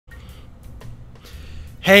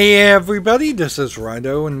Hey everybody, this is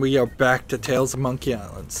Rydo and we are back to Tales of Monkey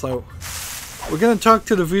Island. So, we're going to talk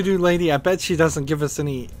to the voodoo lady. I bet she doesn't give us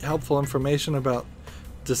any helpful information about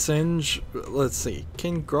the singe. Let's see.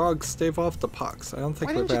 Can grog stave off the pox? I don't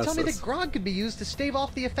think we've asked this. Why didn't you tell me that grog could be used to stave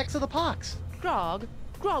off the effects of the pox? Grog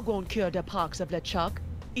won't cure the pox of LeChuck.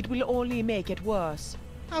 It will only make it worse.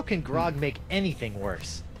 How can grog make anything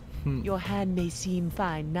worse? Your hand may seem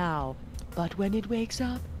fine now, but when it wakes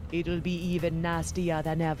up, it'll be even nastier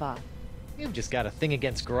than ever. You've just got a thing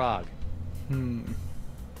against grog.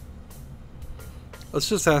 Let's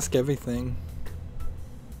just ask everything.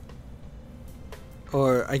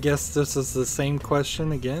 Or I guess this is the same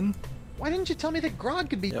question again? Why didn't you tell me that grog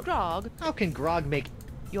could be... Yep. Grog, How can grog make...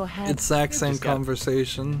 your hand... Exact same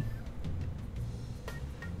conversation.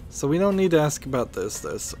 So we don't need to ask about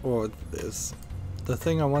this, or this. The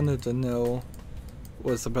thing I wanted to know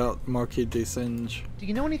was about Marquis de Singe. Do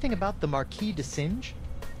you know anything about the Marquis de Singe?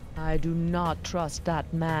 I do not trust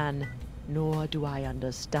that man, nor do I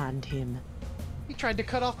understand him. He tried to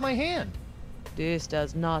cut off my hand. This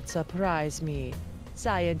does not surprise me.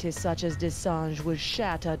 Scientists such as Desange would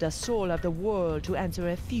shatter the soul of the world to answer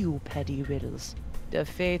a few petty riddles. The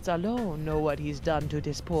fates alone know what he's done to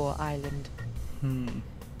this poor island.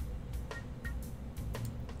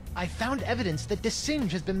 I found evidence that de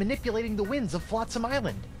Singe has been manipulating the winds of Flotsam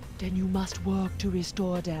Island. Then you must work to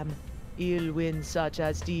restore them. Ill winds such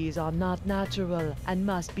as these are not natural and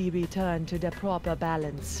must be returned to the proper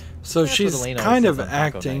balance. So That's she's what Elena kind always of says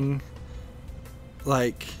on Taco acting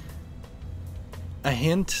like a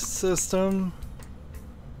hint system.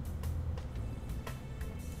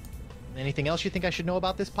 Anything else you think I should know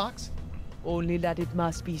about this pox? Only that it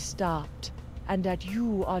must be stopped, and that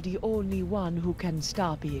you are the only one who can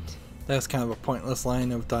stop it. That's kind of a pointless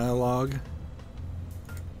line of dialogue.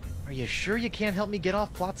 Are you sure you can't help me get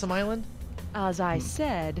off Flotsam Island? As I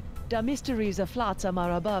said, the mysteries of Flotsam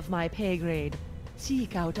are above my pay grade.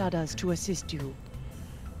 Seek out others to assist you.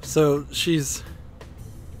 So she's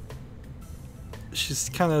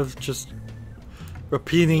kind of just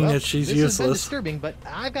repeating that she's this has been useless. disturbing, but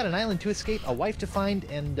I've got an island to escape, a wife to find,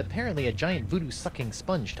 and apparently a giant voodoo-sucking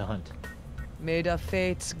sponge to hunt. May the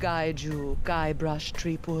fates guide you, Guybrush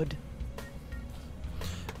Threepwood.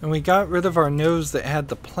 And we got rid of our nose that had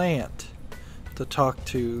the plant to talk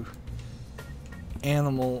to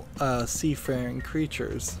animal seafaring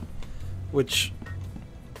creatures, which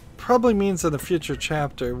probably means in a future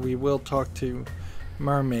chapter we will talk to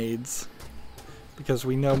mermaids, because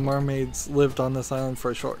we know mermaids lived on this island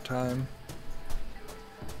for a short time.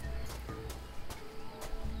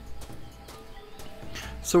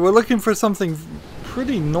 So we're looking for something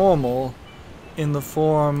pretty normal in the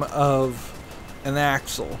form of an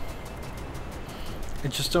axle. I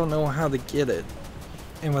just don't know how to get it.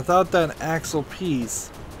 And without that axle piece,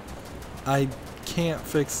 I can't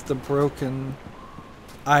fix the broken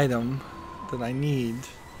item that I need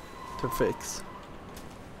to fix.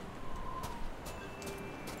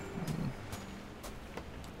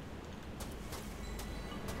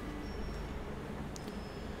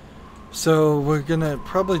 So we're gonna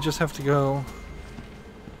probably just have to go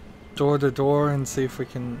door to door and see if we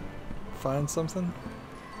can find something.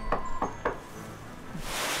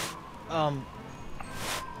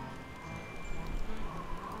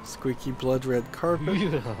 Squeaky blood red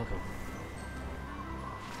carpet.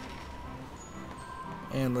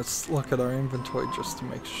 And let's look at our inventory just to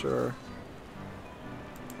make sure.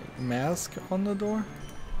 Mask on the door?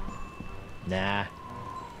 Nah.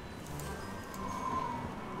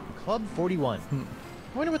 Club 41.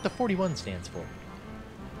 I wonder what the 41 stands for.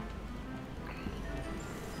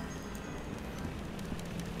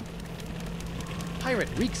 Pirate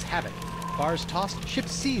wreaks havoc. Bars tossed,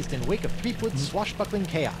 ships seized in wake of Threepwood's swashbuckling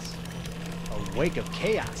chaos. A wake of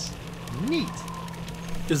chaos. Neat.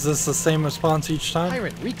 Is this the same response each time?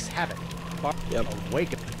 Pirate wreaks havoc. Yep. A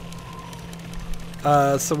wake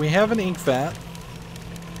of... So we have an ink vat.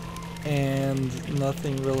 And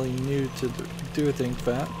nothing really new to do with ink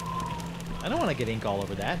vat. I don't want to get ink all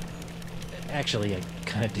over that. Actually, I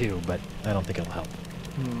kind of do, but I don't think it'll help.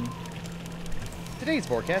 Today's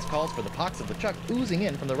forecast calls for the pox of LeChuck oozing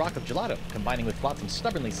in from the rock of gelato, combining with Flotsam's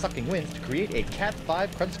stubbornly sucking winds to create a Cat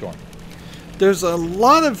 5 crud storm. There's a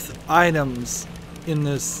lot of items in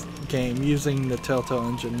this game using the Telltale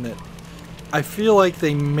engine that I feel like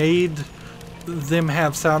they made them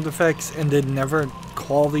have sound effects and did never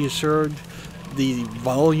quality assured the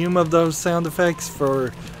volume of those sound effects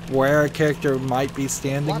for where a character might be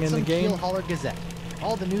standing in the game. Flotsam Keelhauler Gazette.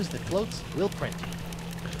 All the news that floats, will print.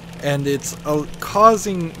 And it's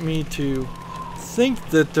causing me to think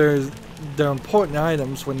that there's they're important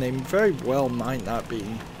items when they very well might not be.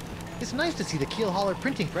 It's nice to see the Keel Hauler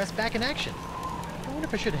printing press back in action. I wonder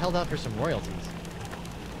if I should have held out for some royalties.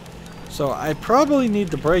 So I probably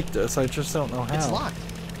need to break this, I just don't know how. It's locked.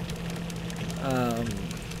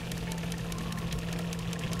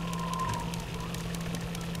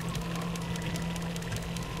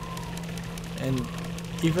 And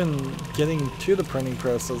even getting to the printing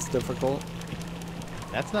press is difficult.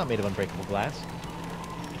 That's not made of unbreakable glass.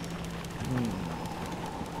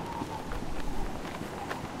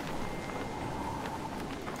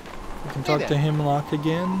 We can talk to Hemlock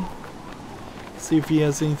again. See if he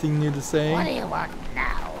has anything new to say. What do you want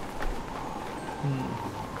now?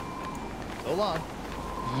 So long.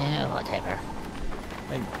 Yeah, whatever.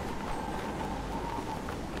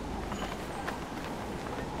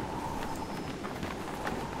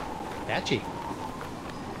 Patchy.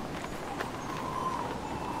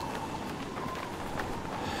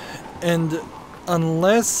 And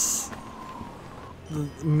unless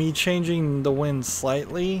me changing the wind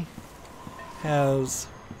slightly has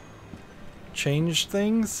changed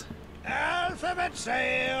things, Alphabet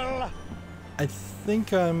sail! I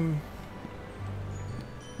think I'm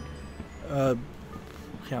yeah,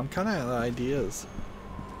 I'm kind of out of ideas.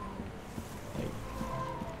 Like,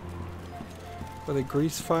 would a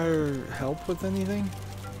grease fire help with anything?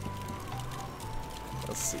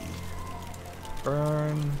 Let's see.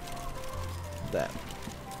 Burn that.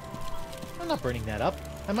 I'm not burning that up.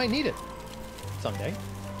 I might need it. Someday.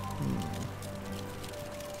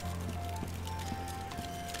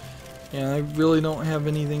 Yeah, I really don't have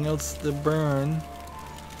anything else to burn.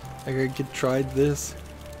 I could try this.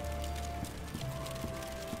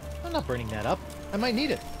 I'm not burning that up. I might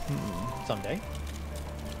need it. Someday.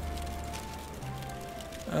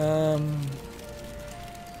 Um,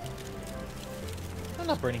 I'm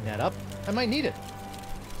not burning that up. I might need it.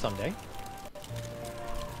 Someday.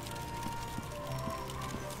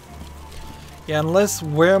 yeah, unless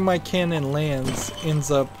where my cannon lands ends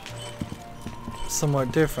up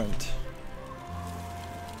somewhat different.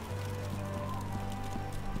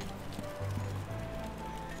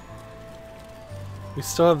 We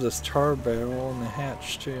still have this tar barrel in the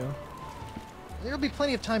hatch too. There'll be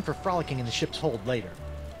plenty of time for frolicking in the ship's hold later.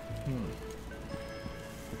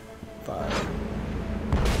 5.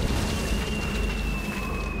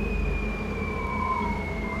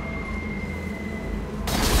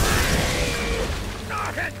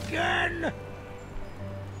 Not again!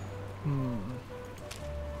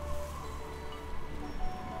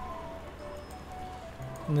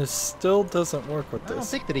 And this still doesn't work with I don't this.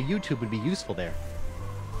 think that a YouTube would be useful there.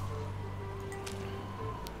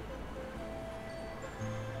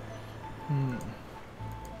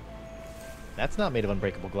 That's not made of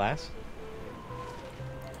unbreakable glass.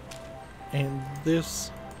 And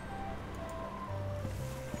this,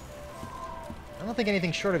 I don't think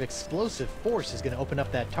anything short of explosive force is going to open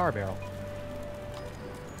up that tar barrel.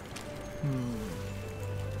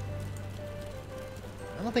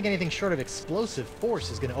 I don't think anything short of explosive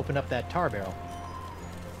force is going to open up that tar barrel.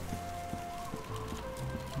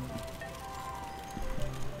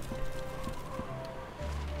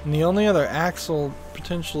 and the only other axle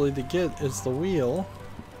potentially to get is the wheel.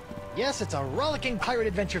 Yes, it's a rollicking pirate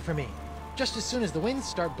adventure for me. Just as soon as the winds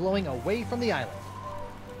start blowing away from the island.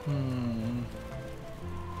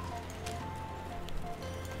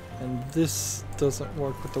 And this doesn't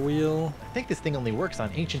work with the wheel. I think this thing only works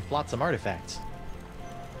on ancient flotsam artifacts.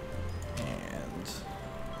 And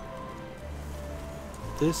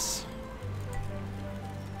this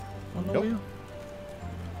on the Nope. wheel.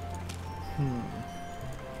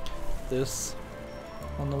 This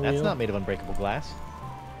on the wheel. That's not made of unbreakable glass.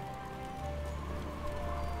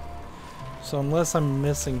 So unless I'm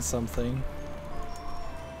missing something.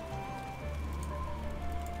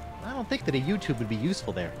 I don't think that a YouTube would be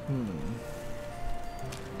useful there.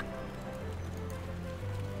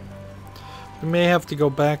 We may have to go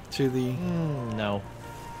back to the... No.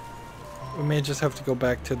 We may just have to go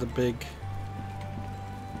back to the big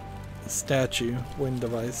statue wind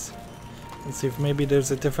device. And see if maybe there's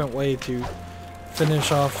a different way to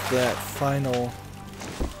finish off that final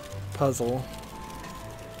puzzle.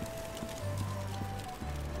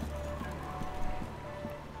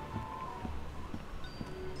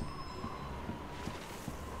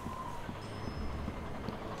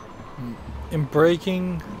 And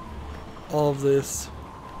breaking all of this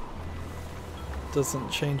doesn't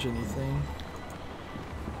change anything.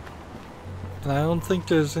 And I don't think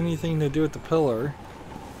there's anything to do with the pillar.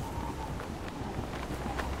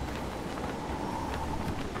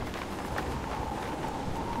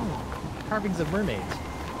 Carvings of mermaids.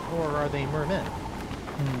 Or are they mermen?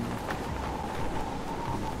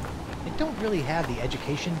 don't really have the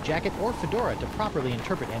education, jacket, or fedora to properly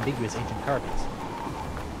interpret ambiguous ancient carvings.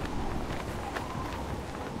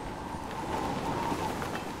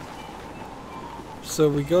 So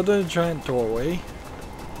we go to the giant doorway.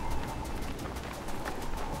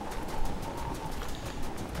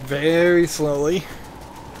 Very slowly.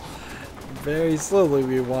 Very slowly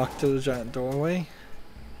we walk to the giant doorway.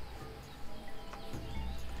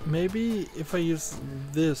 Maybe if I use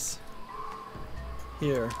this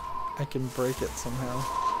here, I can break it somehow.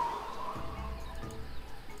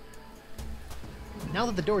 Now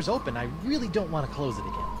that the door's open, I really don't want to close it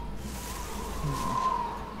again.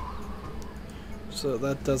 So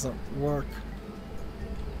that doesn't work.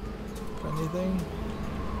 Anything?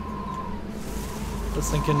 I was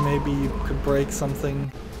thinking maybe you could break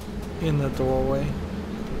something in the doorway.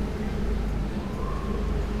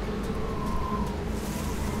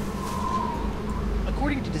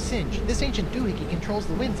 According to DeSinge, this ancient doohickey controls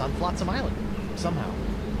the winds on Flotsam Island. Somehow.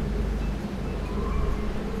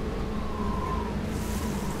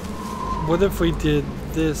 What if we did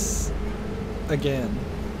this again?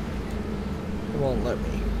 It won't let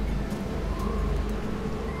me.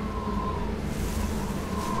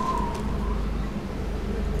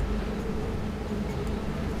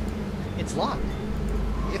 It's locked.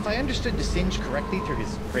 If I understood DeSinge correctly through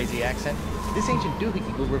his crazy accent, this ancient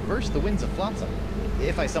doohickey will reverse the winds of Flotsam,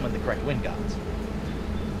 if I summon the correct wind gods.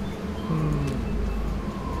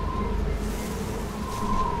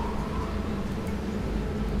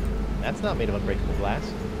 That's not made of unbreakable glass.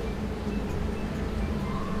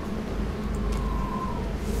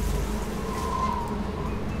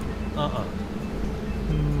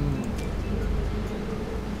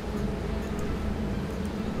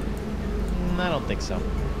 I don't think so.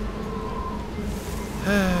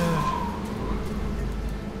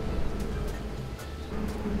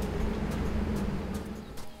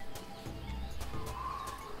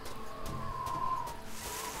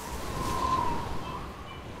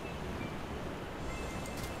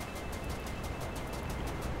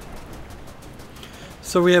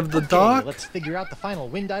 So we have the dock. Let's figure out the final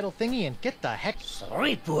wind idol thingy and get the heck.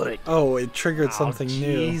 Threepwood. Oh, it triggered something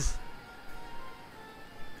new. Jeez.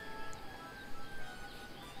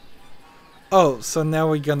 Oh, so now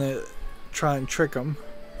we're gonna try and trick him.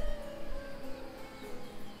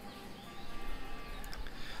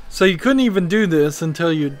 So you couldn't even do this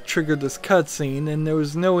until you triggered this cutscene, and there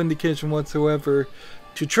was no indication whatsoever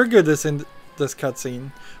to trigger this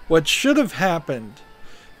cutscene. What should have happened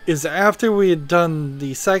is after we had done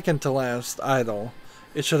the second to last idol,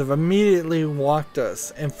 it should have immediately walked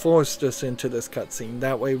us and forced us into this cutscene.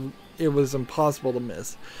 That way it was impossible to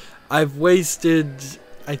miss. I've wasted,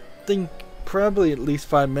 I think, probably at least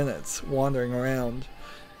 5 minutes wandering around,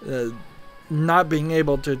 not being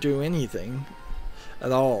able to do anything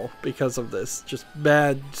at all because of this. Just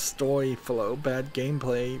bad story flow, bad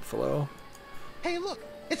gameplay flow. Hey, look!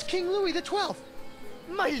 It's King Louis XII!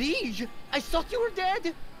 My liege, I thought you were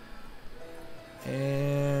dead.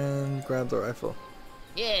 And grab the rifle.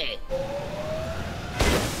 Yeah.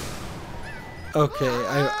 Okay,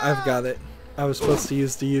 I've got it. I was supposed to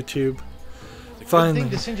use the YouTube. The Finally.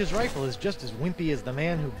 good thing DeSinge's rifle is just as wimpy as the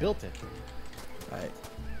man who built it. Alright,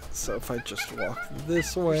 so if I just walk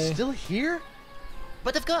this way. You're still here?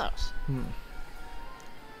 But of course.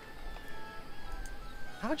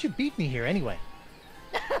 How'd you beat me here anyway?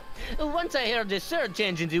 Once I heard the surge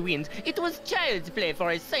change in the wind, it was child's play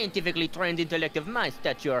for a scientifically trained intellect of my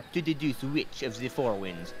stature to deduce which of the four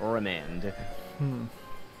winds remained.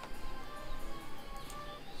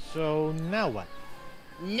 So, now what?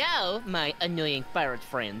 Now, my annoying pirate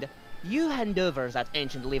friend, you hand over that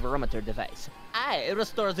ancient leverometer device. I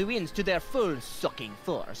restore the winds to their full sucking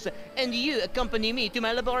force, and you accompany me to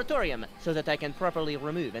my laboratorium so that I can properly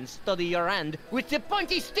remove and study your hand with the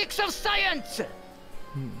pointy sticks of science!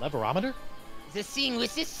 Leverometer? The thing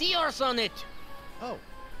with the seahorse on it! Oh,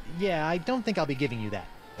 yeah, I don't think I'll be giving you that.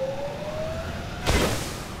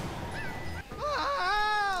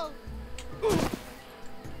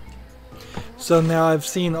 So now I've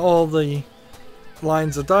seen all the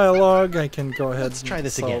lines of dialogue. I can go ahead Let's try and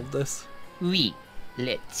this solve again. this. Oui,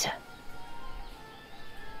 let's.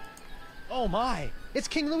 Oh my! It's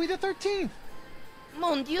King Louis XIII!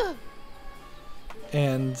 Mon Dieu!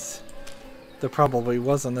 And there probably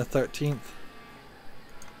wasn't a 13th.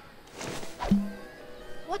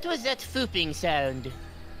 What was that fooping sound?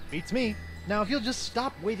 Beats me. Now, if you'll just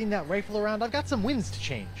stop waving that rifle around, I've got some winds to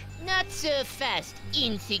change. Not so fast,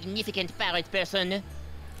 insignificant pirate person.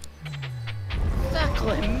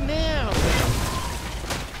 Sacre merde!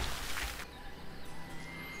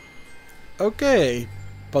 Okay,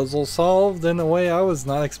 puzzle solved in a way I was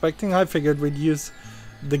not expecting. I figured we'd use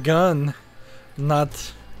the gun,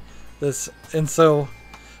 not this. And so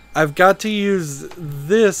I've got to use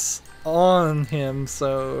this on him,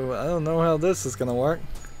 so I don't know how this is going to work.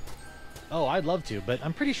 Oh, I'd love to, but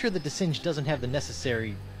I'm pretty sure the Desynge doesn't have the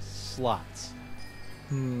necessary slots.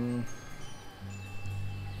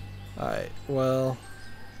 Alright, well,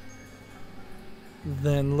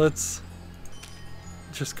 then let's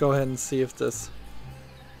just go ahead and see if this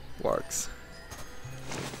works.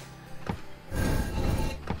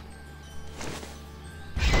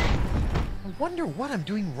 I wonder what I'm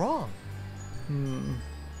doing wrong.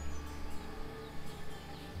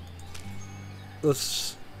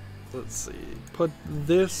 Let's see. Put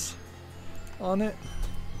this on it.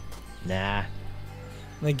 Nah.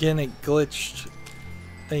 And again, it glitched.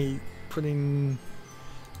 A pretty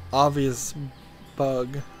obvious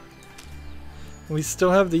bug. We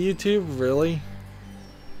still have the YouTube, really?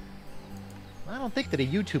 I don't think that a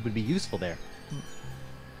YouTube would be useful there.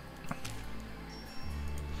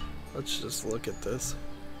 Let's just look at this.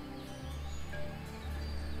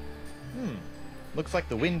 Looks like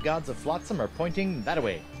the wind gods of Flotsam are pointing that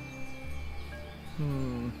way.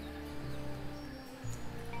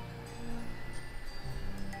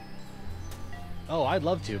 Oh, I'd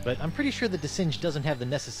love to, but I'm pretty sure the Desynge doesn't have the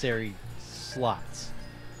necessary slots.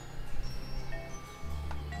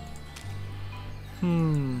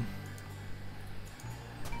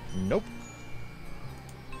 Nope.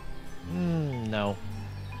 No.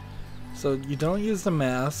 So you don't use the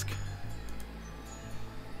mask.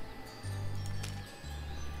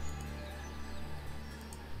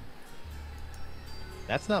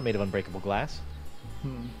 That's not made of unbreakable glass.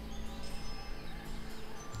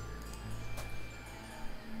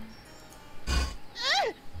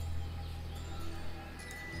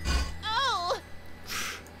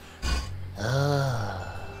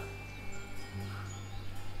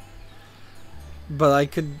 But I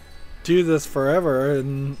could do this forever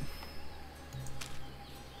and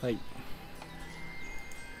like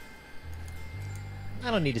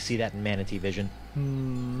I don't need to see that in manatee vision.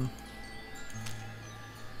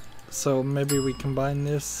 So maybe we combine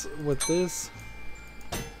this with this.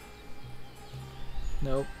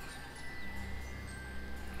 Nope.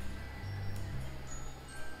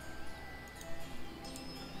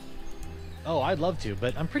 Oh, I'd love to,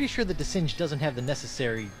 but I'm pretty sure the Desynge doesn't have the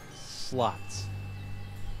necessary slots.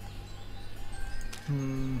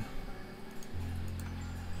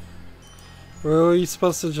 Were we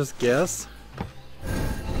supposed to just guess?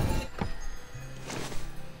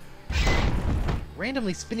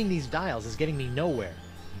 Randomly spinning these dials is getting me nowhere.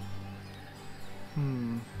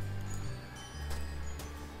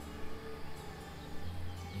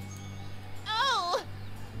 Oh!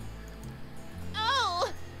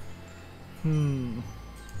 Oh!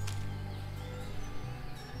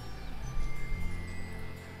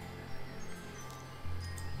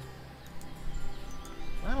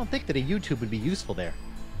 I don't think that a YouTube would be useful there.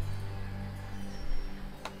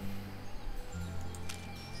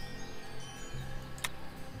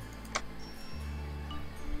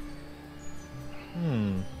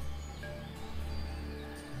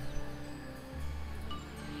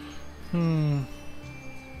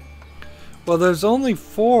 Well, there's only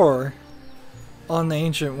 4 on the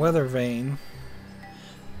ancient weather vane,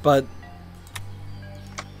 but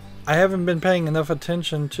I haven't been paying enough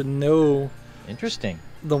attention to know Interesting.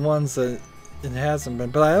 the ones that it hasn't been.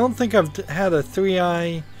 But I don't think I've had a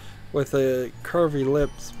 3-eye with a curvy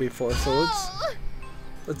lips before, so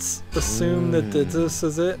let's assume that this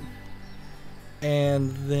is it.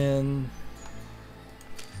 And then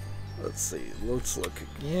let's see, let's look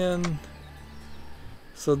again.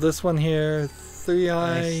 So this one here,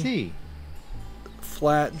 3-eye, I see.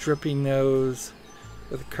 flat drippy nose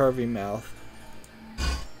with a curvy mouth.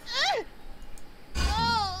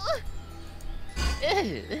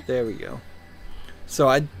 There we go. So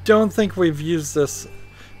I don't think we've used this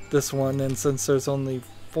one, and since there's only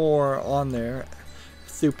 4 on there,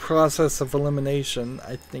 through process of elimination,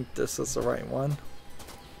 I think this is the right one.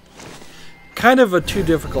 Kind of a too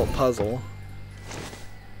difficult puzzle.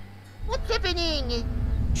 What's happening?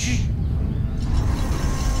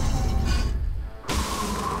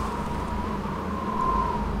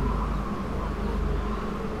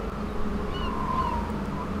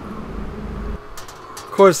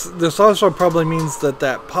 Of course, this also probably means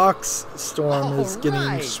that pox storm is getting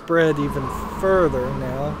Alright. spread even further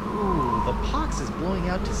now. Ooh, the pox is blowing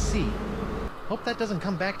out to sea. Hope that doesn't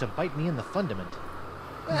come back to bite me in the fundament.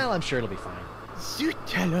 Well, I'm sure it'll be fine. Zut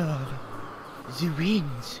alors. The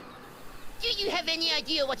winds. Do you have any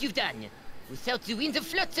idea what you've done? Without the winds of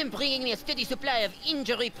flotsam bringing me a steady supply of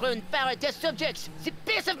injury-prone para-test subjects, the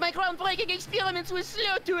pace of my groundbreaking experiments will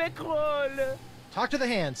slow to a crawl. Talk to the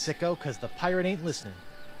hand, sicko, cause the pirate ain't listening.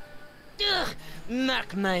 Ugh,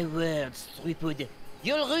 mark my words, Threepwood.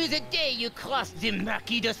 You'll rue the day you cross the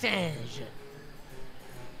Marquis de Singe.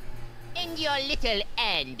 And your little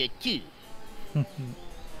hand, too.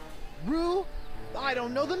 Rue? I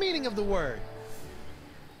don't know the meaning of the word.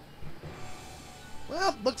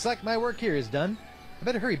 Well, looks like my work here is done. I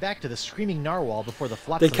better hurry back to the screaming narwhal before the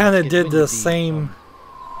flotsam. They kind of get did wind the of same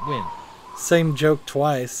wind. joke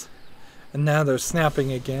twice, and now they're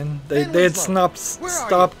snapping again. They Ben had Winslow,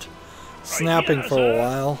 stopped snapping for a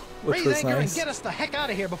while, which Raise was anchor and nice. get us the heck out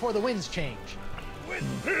of here before the winds change. With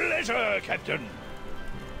pleasure, Captain.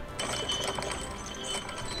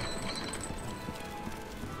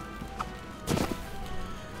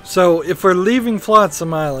 So, if we're leaving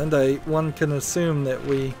Flotsam Island, one can assume that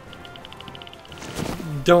we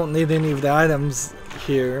don't need any of the items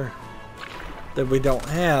here that we don't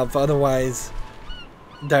have. Otherwise,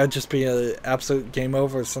 that would just be an absolute game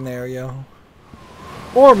over scenario.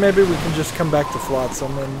 Or maybe we can just come back to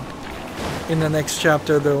Flotsam, and in the next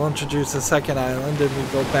chapter they'll introduce a second island and we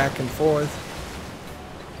go back and forth.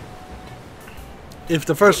 If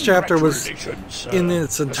the first chapter was in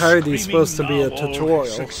its entirety supposed to be a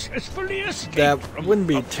tutorial, that wouldn't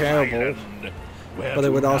be terrible, but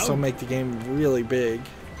it would also make the game really big.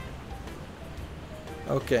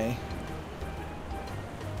 Okay.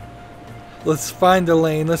 Let's find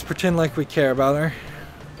Elaine. Let's pretend like we care about her.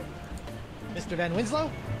 Mr. Van Winslow,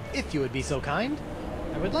 if you would be so kind,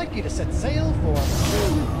 I would like you to set sail for...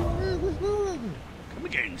 Come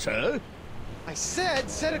again, sir? I said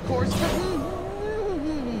set a course for...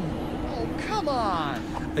 Oh, come on!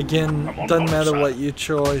 Again, Come on, doesn't matter sir. what your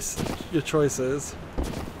choice is.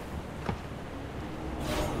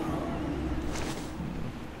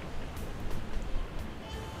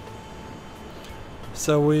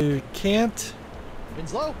 So we can't.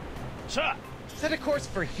 Winslow, Sir. set a course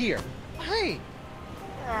for here. Hey!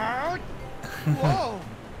 Ow. Whoa!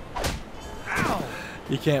 Ow!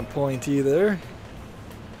 You can't point either.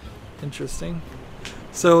 Interesting.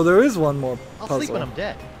 So there is one more I'll puzzle. sleep when I'm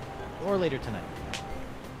dead. Or later tonight.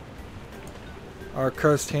 Our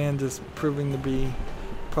cursed hand is proving to be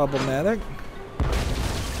problematic.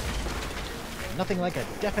 Nothing like a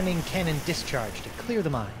deafening cannon discharge to clear the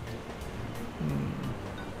mind.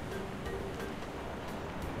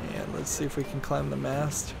 And let's see if we can climb the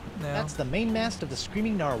mast now. That's the main mast of the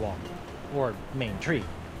Screaming Narwhal. Or main tree.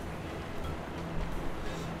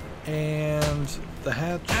 And the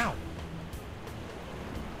hatch. Ow!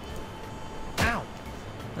 Ow!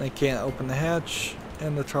 I can't open the hatch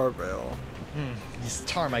and the tar barrel. This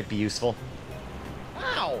tar might be useful.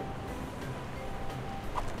 Ow!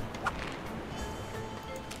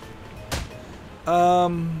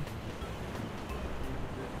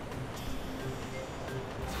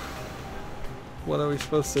 What are we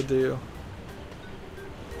supposed to do?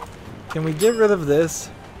 Can we get rid of this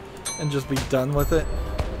and just be done with it?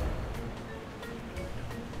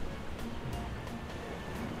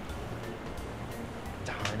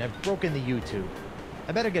 Darn, I've broken the U-tube.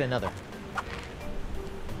 I better get another.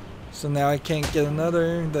 So now I can't get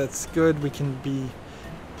another. That's good. We can be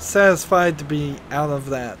satisfied to be out of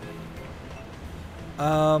that.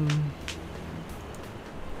 Let's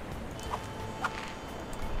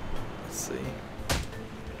see.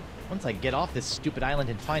 Once I get off this stupid island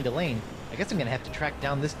and find Elaine, I guess I'm gonna have to track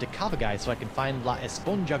down this Decava guy so I can find La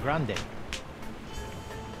Esponja Grande.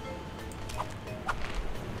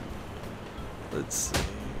 Let's see.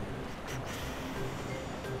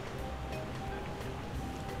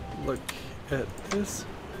 Look at this.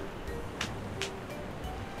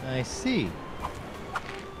 I see.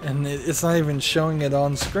 And it's not even showing it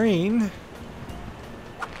on screen.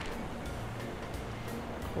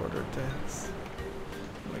 Quarter decks.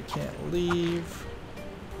 We can't leave.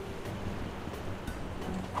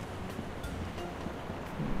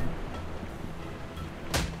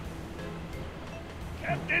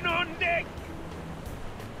 Captain on deck.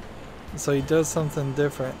 So he does something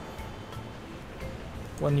different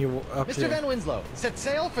when you up Mr. here. Van Winslow, set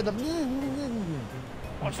sail for the...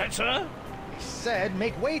 What's that, sir? I said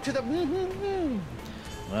make way to the...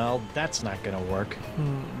 Well, that's not gonna work.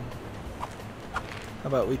 How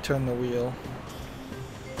about we turn the wheel?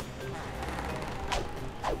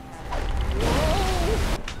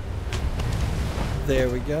 There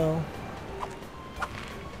we go.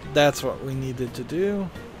 That's what we needed to do.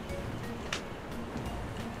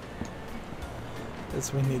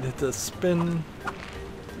 Is we needed to spin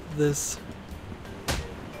this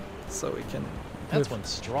so we can... That's one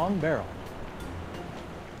strong barrel.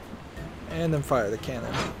 And then fire the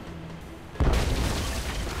cannon.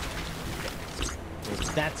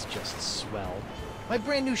 Well, that's just swell. My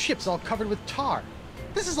brand new ship's all covered with tar.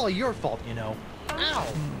 This is all your fault, you know. Ow!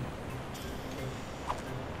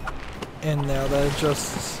 And now that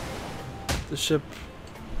adjusts the ship.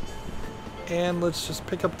 And let's just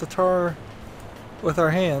pick up the tar with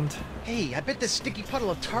our hand. Hey, I bet this sticky puddle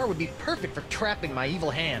of tar would be perfect for trapping my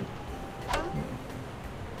evil hand.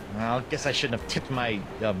 Well, I guess I shouldn't have tipped my,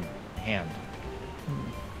 hand.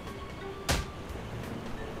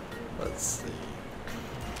 Let's see.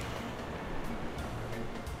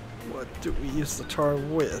 What do we use the tar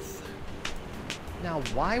with? Now,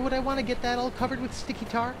 why would I want to get that all covered with sticky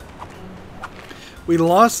tar? We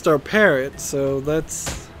lost our parrot, so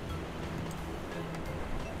that's...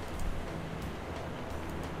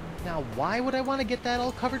 Now, why would I want to get that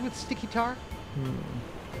all covered with sticky tar?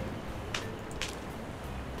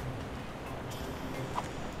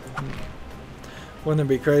 Wouldn't it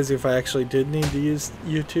be crazy if I actually did need to use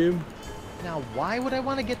YouTube? Now, why would I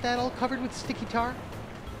want to get that all covered with sticky tar?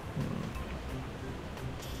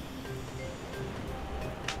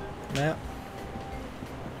 Map.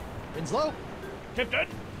 Winslow, Captain?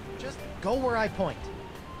 just go where I point.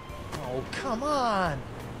 Oh, come on!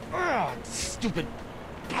 Ugh, stupid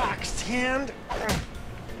boxed hand! Ugh.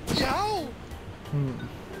 Yo!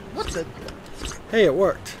 What the? Hey, it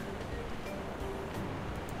worked.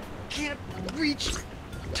 Can't reach.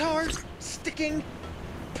 Tar sticking.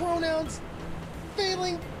 Pronouns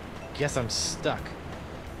failing. Guess I'm stuck.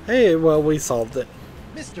 Hey, well, we solved it.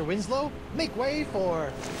 Mr. Winslow, make way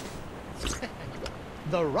for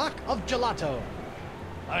the Rock of Gelato.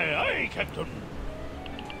 Aye, aye, Captain.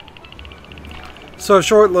 So, a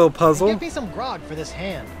short little puzzle. Get me some grog for this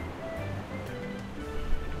hand.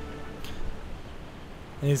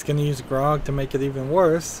 And he's gonna use grog to make it even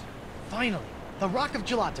worse. Finally, the Rock of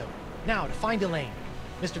Gelato. Now to find Elaine.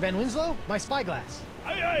 Mr. Van Winslow, my spyglass.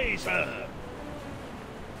 Aye, aye, sir.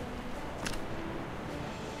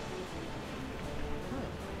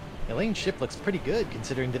 Elaine's ship looks pretty good,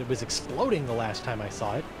 considering that it was exploding the last time I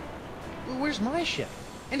saw it. Where's my ship?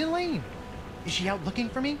 And Elaine? Is she out looking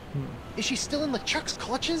for me? Is she still in LeChuck's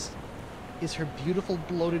clutches? Is her beautiful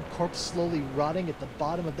bloated corpse slowly rotting at the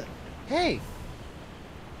bottom of the... Hey!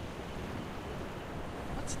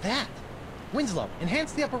 What's that? Winslow,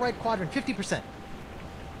 enhance the upper right quadrant 50%.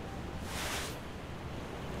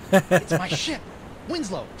 It's my ship!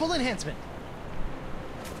 Winslow, full enhancement!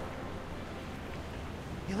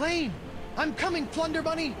 Elaine! I'm coming, Plunder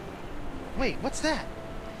Bunny! Wait, what's that?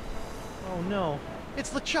 Oh no,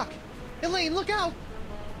 it's LeChuck! Elaine, look out!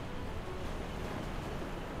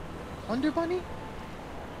 Plunder Bunny?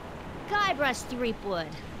 Guybrush Threepwood.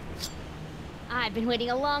 I've been waiting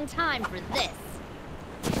a long time for this.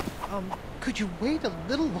 Could you wait a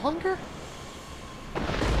little longer?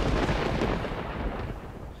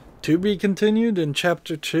 To be continued in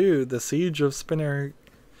Chapter 2, The Siege of Spinner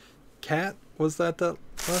Cat. Was that the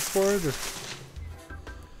last word?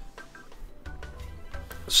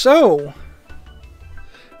 So,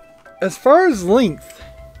 as far as length,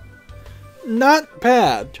 not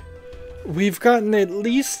bad. We've gotten at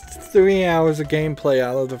least 3 hours of gameplay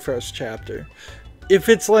out of the first chapter. If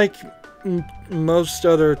it's like most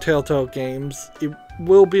other Telltale games, it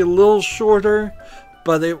will be a little shorter,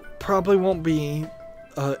 but it probably won't be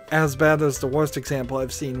as bad as the worst example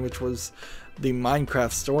I've seen, which was the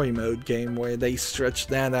Minecraft story mode game, where they stretched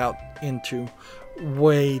that out into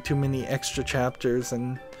way too many extra chapters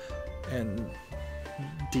and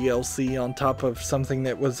DLC on top of something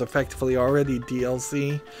that was effectively already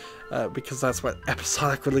DLC, because that's what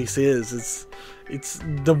episodic release is. It's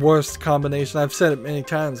the worst combination. I've said it many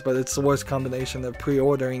times, but it's the worst combination of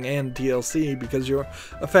pre-ordering and DLC, because you're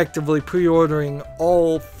effectively pre-ordering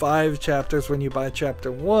all 5 chapters when you buy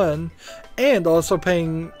chapter 1, and also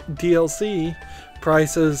paying DLC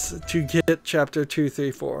prices to get chapter 2,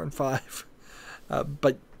 3, 4, and 5.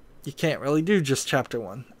 But you can't really do just chapter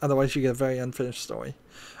 1, otherwise you get a very unfinished story.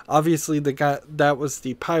 Obviously, the guy that was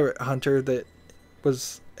the pirate hunter that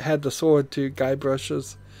had the sword to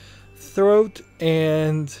Guybrush's throat,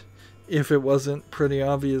 and if it wasn't pretty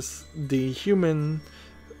obvious, the human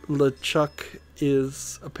LeChuck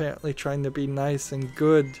is apparently trying to be nice and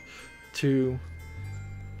good to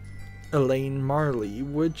Elaine Marley,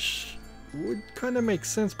 which would kind of make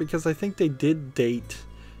sense because I think they did date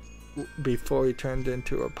before he turned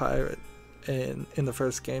into a pirate in the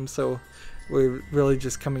first game, so we're really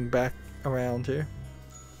just coming back around here.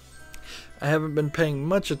 I haven't been paying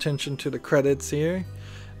much attention to the credits here.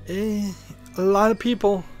 A lot of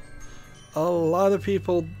people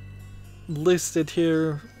listed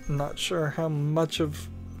here. Not sure how much of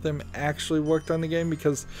them actually worked on the game,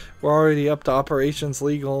 because we're already up to operations,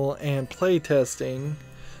 legal, and play testing.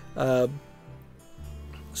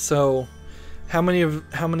 So how many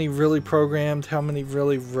really programmed, how many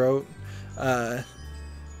really wrote?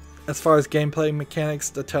 As far as gameplay mechanics,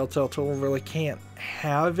 the Telltale tool really can't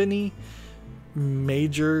have any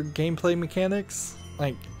major gameplay mechanics.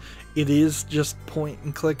 Like, it is just point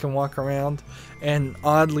and click and walk around, and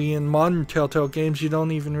oddly in modern Telltale games you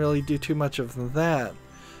don't even really do too much of that.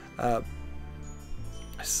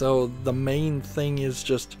 So the main thing is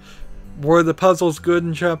just, were the puzzles good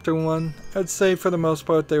in Chapter 1? I'd say for the most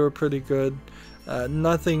part they were pretty good.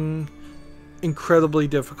 Nothing incredibly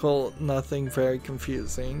difficult, nothing very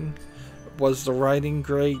confusing. Was the writing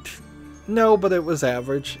great? No, but it was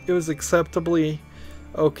average. It was acceptably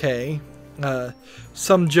okay.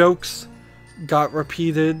 Some jokes got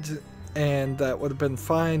repeated, and that would have been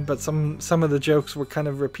fine, but some of the jokes were kind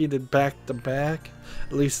of repeated back to back,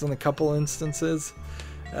 at least in a couple instances,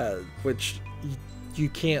 which you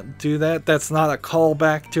can't do that. That's not a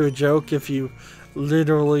callback to a joke if you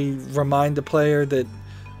literally remind the player that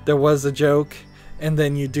there was a joke and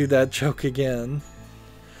then you do that joke again.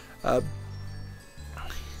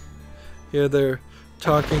 Here they're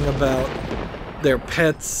talking about their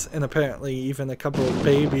pets, and apparently even a couple of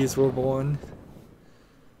babies were born.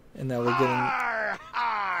 And now we're getting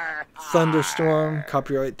Thunderstorm,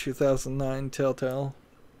 copyright 2009, Telltale.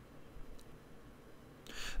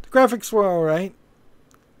 The graphics were alright.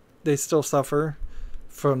 They still suffer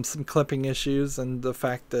from some clipping issues and the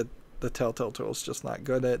fact that the Telltale tool is just not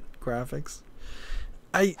good at graphics.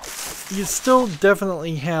 You still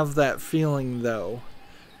definitely have that feeling, though,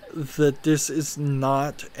 that this is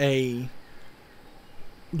not a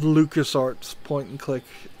LucasArts point-and-click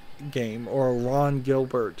game or a Ron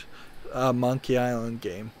Gilbert Monkey Island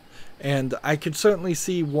game. And I could certainly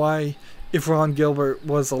see why, if Ron Gilbert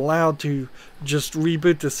was allowed to just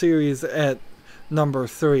reboot the series at number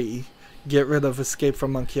 3, get rid of Escape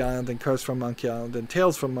from Monkey Island and Curse from Monkey Island and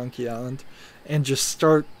Tales from Monkey Island, and just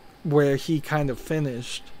start where he kind of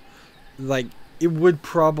finished, like, it would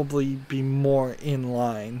probably be more in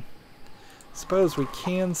line. Suppose we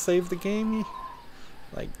can save the game?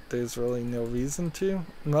 Like, there's really no reason to.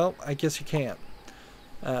 Well, I guess you can't.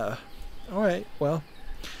 Alright, well.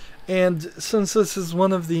 And since this is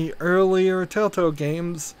one of the earlier Telltale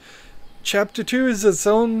games, Chapter 2 is its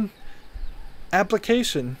own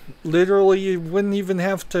application. Literally, you wouldn't even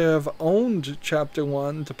have to have owned Chapter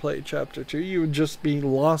 1 to play Chapter 2. You would just be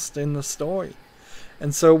lost in the story.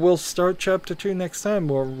 And so we'll start Chapter 2 next time.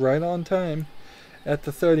 We're right on time at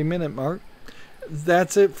the 30-minute mark.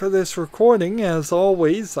 That's it for this recording. As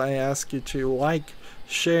always, I ask you to like,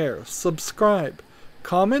 share, subscribe,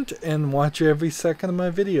 comment, and watch every second of my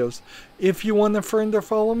videos. If you want to friend or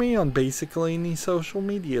follow me on basically any social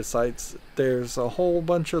media sites, there's a whole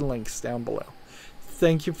bunch of links down below.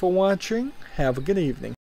 Thank you for watching. Have a good evening.